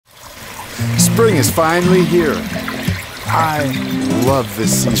Spring is finally here. I love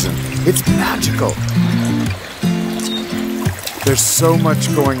this season. It's magical. There's so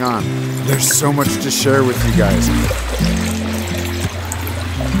much going on. There's so much to share with you guys.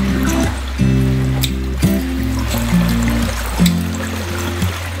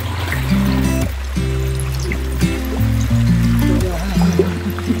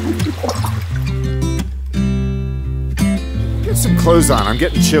 Get some clothes on. I'm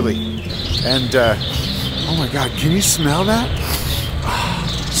getting chilly. And, oh my God, can you smell that? Oh,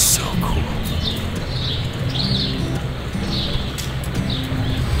 so cool.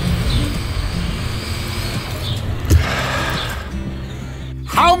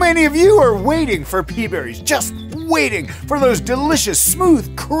 How many of you are waiting for Peaberries? Just waiting for those delicious,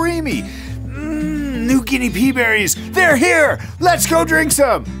 smooth, creamy, New Guinea Peaberries. They're here. Let's go drink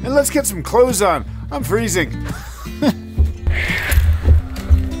some. And let's get some clothes on. I'm freezing.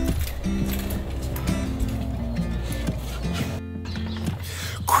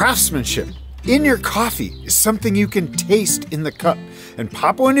 Craftsmanship in your coffee is something you can taste in the cup. And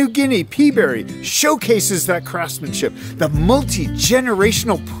Papua New Guinea Peaberry showcases that craftsmanship, the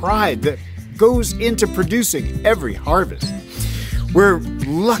multi-generational pride that goes into producing every harvest. We're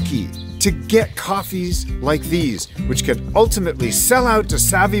lucky to get coffees like these, which can ultimately sell out to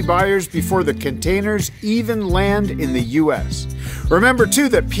savvy buyers before the containers even land in the US. Remember too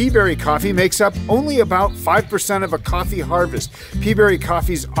that Peaberry coffee makes up only about 5% of a coffee harvest. Peaberry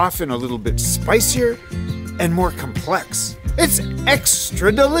coffee is often a little bit spicier and more complex. It's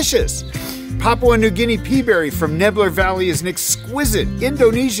extra delicious. Papua New Guinea Peaberry from Nebilyer Valley is an exquisite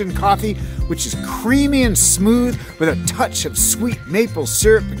Indonesian coffee which is creamy and smooth with a touch of sweet maple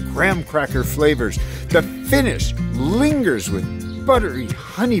syrup and graham cracker flavors. The finish lingers with buttery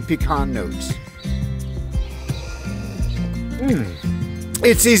honey pecan notes.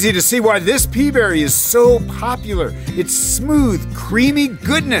 It's easy to see why this Peaberry is so popular. It's smooth, creamy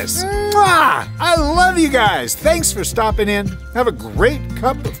goodness. Mwah! I love you guys. Thanks for stopping in. Have a great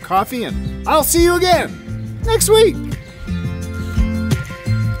cup of coffee, and I'll see you again next week.